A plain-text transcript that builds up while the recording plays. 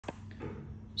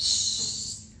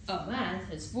A man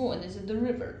has fallen into the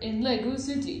river in Lego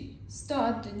City.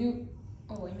 Start the new...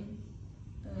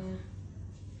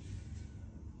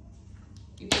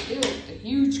 You built a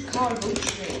huge cargo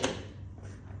train.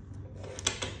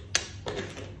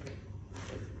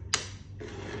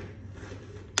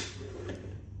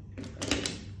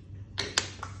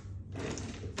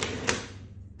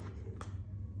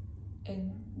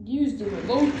 And use the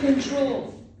remote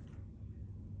control.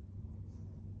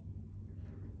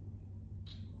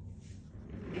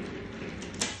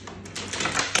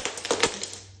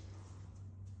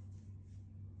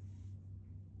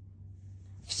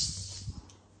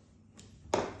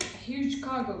 Huge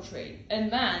cargo train and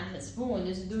man has fallen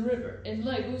into the river in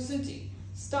Lego City.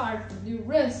 Start the new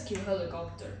rescue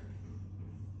helicopter.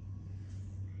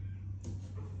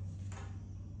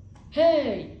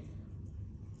 Hey!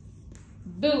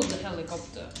 Build the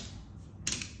helicopter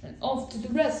and off to the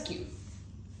rescue.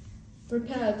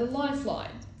 Prepare the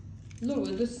lifeline. Lower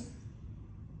the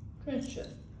stretcher.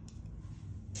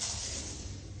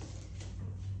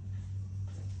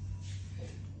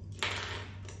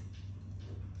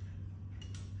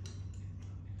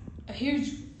 A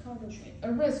huge cargo train,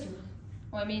 a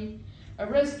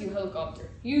rescue helicopter,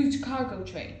 huge cargo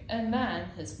train, and man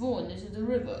has fallen into the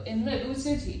river in Lego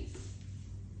City.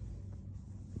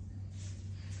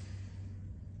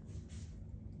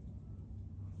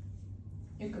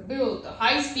 You can build a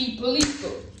high-speed police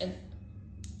boat and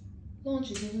launch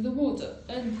it into the water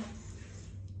and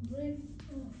break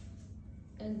off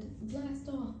and blast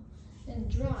off and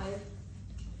drive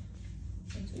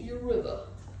into your river.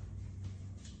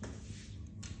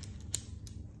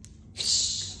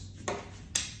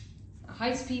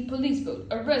 High-speed police boat,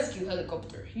 a rescue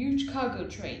helicopter, huge cargo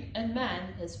train, and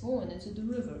man has fallen into the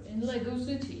river in Lego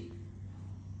City.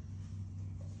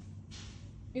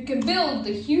 You can build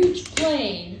a huge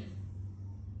plane,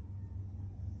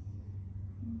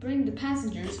 bring the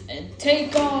passengers, and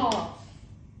take off.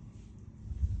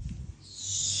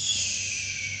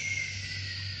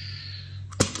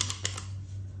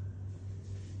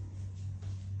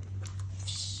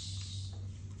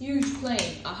 Huge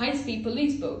plane, a high-speed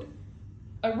police boat,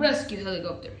 a rescue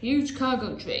helicopter, huge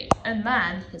cargo train, and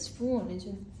man has fallen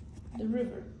into the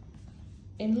river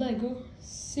in Lego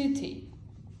City.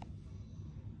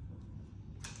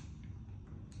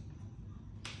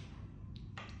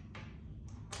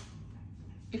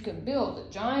 You can build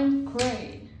a giant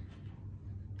crane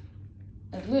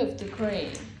and lift the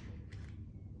crane.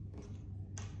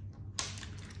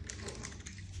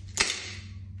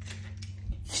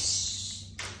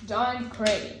 Giant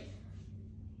crane.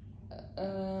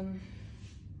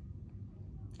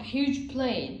 A huge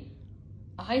plane,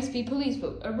 a high-speed police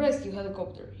boat, a rescue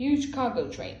helicopter, huge cargo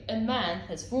train, and man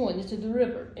has fallen into the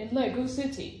river in Lego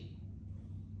City.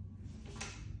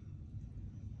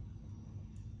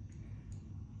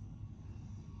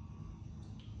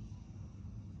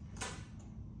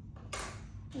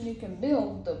 You can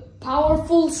build the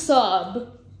powerful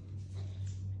sub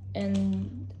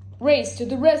and race to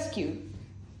the rescue.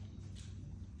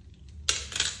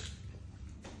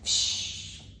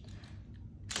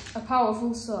 A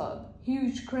powerful sub,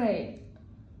 huge crane,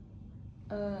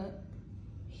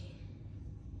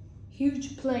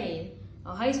 huge plane,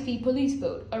 a high-speed police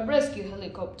boat, a rescue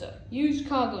helicopter, huge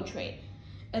cargo train,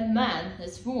 and man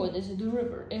has fallen into the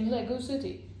river in Lego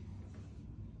City.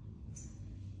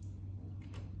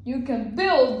 You can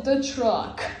build the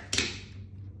truck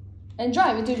and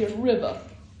drive it to the river.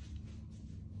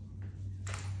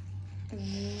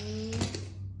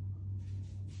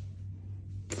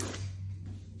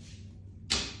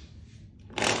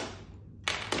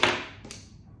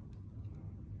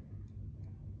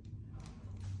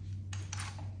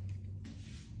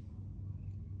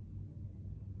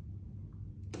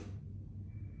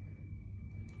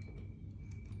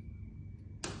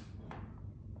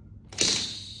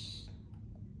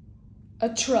 A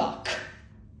truck.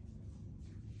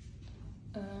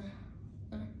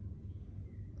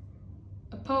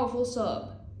 A powerful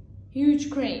sub. Huge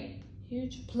crane.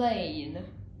 Huge plane.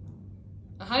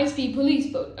 A high-speed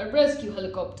police boat. A rescue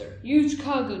helicopter. Huge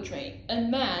cargo train.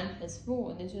 And man has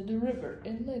fallen into the river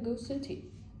in Lego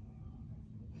City.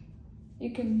 You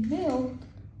can build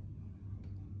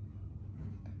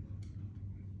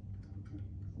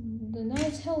the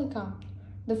nice helicopter.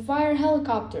 The fire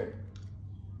helicopter.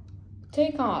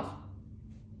 Take off.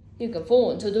 You can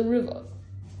fall into the river.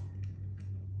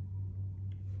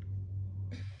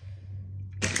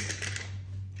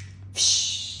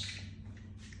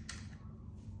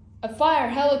 A fire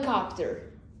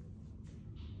helicopter.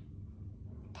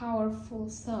 Powerful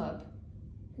sub.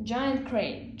 Giant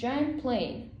crane. Giant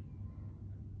plane.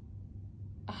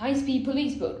 A high-speed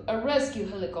police boat, a rescue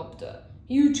helicopter,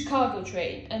 huge cargo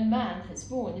train, and man has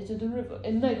fallen into the river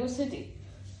in Lego City.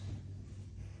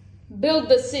 Build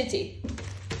the city.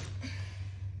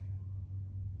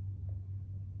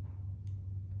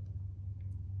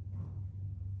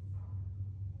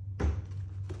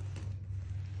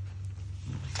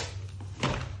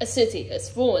 A city has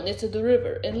fallen into the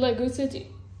river in Lego City.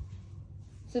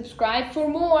 Subscribe for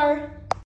more!